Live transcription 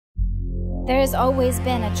There has always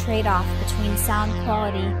been a trade-off between sound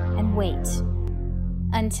quality and weight,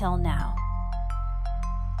 until now.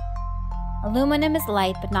 Aluminum is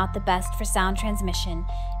light but not the best for sound transmission,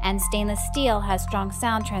 and stainless steel has strong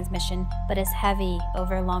sound transmission but is heavy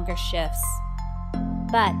over longer shifts.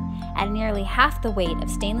 But at nearly half the weight of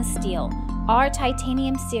stainless steel, our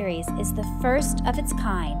Titanium series is the first of its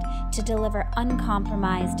kind to deliver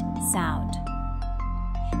uncompromised sound.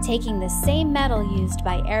 Taking the same metal used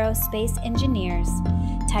by aerospace engineers,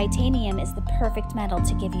 titanium is the perfect metal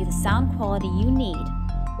to give you the sound quality you need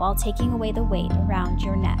while taking away the weight around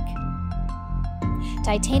your neck.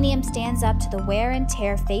 Titanium stands up to the wear and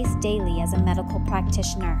tear faced daily as a medical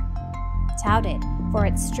practitioner, touted for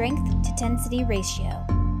its strength-to-density ratio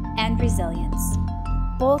and resilience.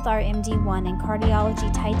 Both our MD1 and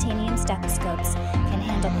cardiology titanium stethoscopes can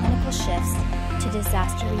handle clinical shifts to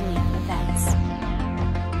disaster relief events.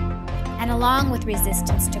 And along with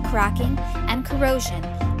resistance to cracking and corrosion,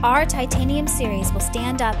 our titanium series will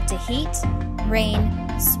stand up to heat, rain,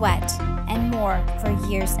 sweat, and more for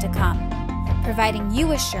years to come, providing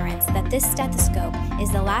you assurance that this stethoscope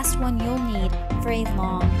is the last one you'll need for a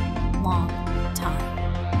long, long time.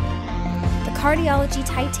 The cardiology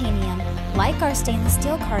titanium, like our stainless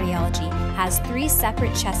steel cardiology, has 3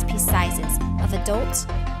 separate chest piece sizes of adult,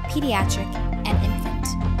 pediatric, and infant.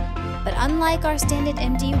 But unlike our standard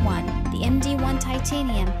MD1, the MD1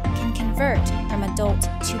 titanium can convert from adult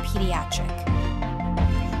to pediatric.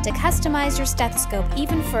 To customize your stethoscope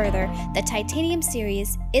even further, the Titanium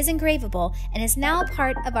series is engravable and is now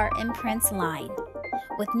part of our imprints line.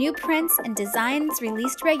 With new prints and designs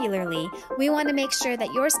released regularly, we want to make sure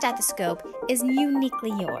that your stethoscope is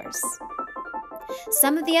uniquely yours.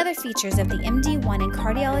 Some of the other features of the MD1 and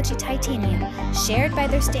cardiology titanium shared by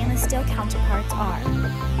their stainless steel counterparts are: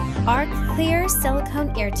 our clear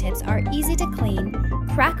silicone ear tips are easy to clean,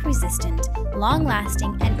 crack-resistant,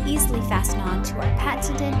 long-lasting, and easily fasten on to our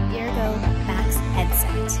patented Ergo Max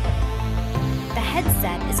headset. The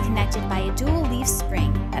headset is connected by a dual leaf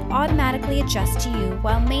spring that automatically adjusts to you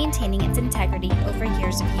while maintaining its integrity over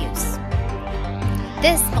years of use.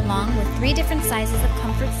 This, along with 3 different sizes of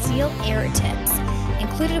comfort seal ear tips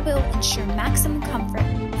included, will ensure maximum comfort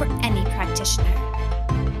for any practitioner.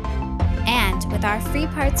 And with our Free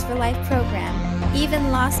Parts for Life program,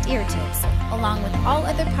 even lost ear tips, along with all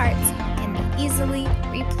other parts, can be easily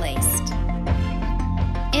replaced.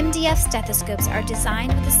 MDF stethoscopes are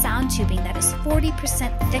designed with a sound tubing that is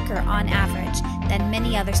 40% thicker on average than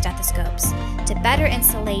many other stethoscopes to better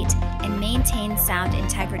insulate and maintain sound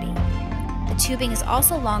integrity. The tubing is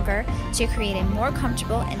also longer to create a more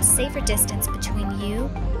comfortable and safer distance between you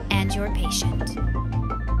and your patient.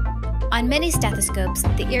 On many stethoscopes,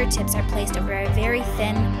 the ear tips are placed over a very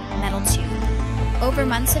thin metal tube. Over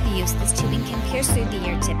months of use, this tubing can pierce through the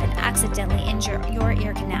ear tip and accidentally injure your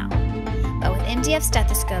ear canal. But with MDF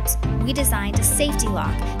stethoscopes, we designed a safety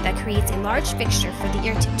lock that creates a large fixture for the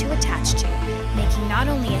ear tip to attach to, making not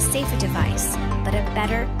only a safer device, but a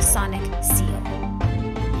better sonic seal.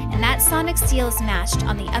 And that sonic seal is matched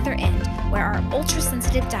on the other end, where our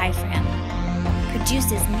ultra-sensitive diaphragm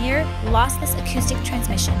produces near lossless acoustic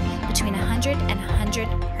transmission between 100 and 100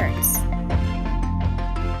 Hertz.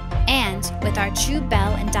 And with our true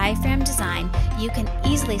bell and diaphragm design, you can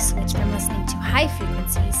easily switch from listening to high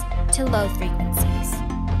frequencies to low frequencies.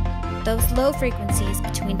 Those low frequencies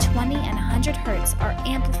between 20 and 100 Hertz are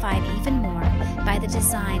amplified even more by the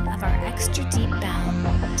design of our extra deep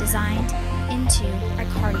bell designed into our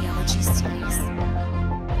cardiology series.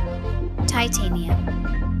 Titanium.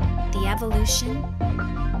 The evolution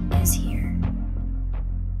is here.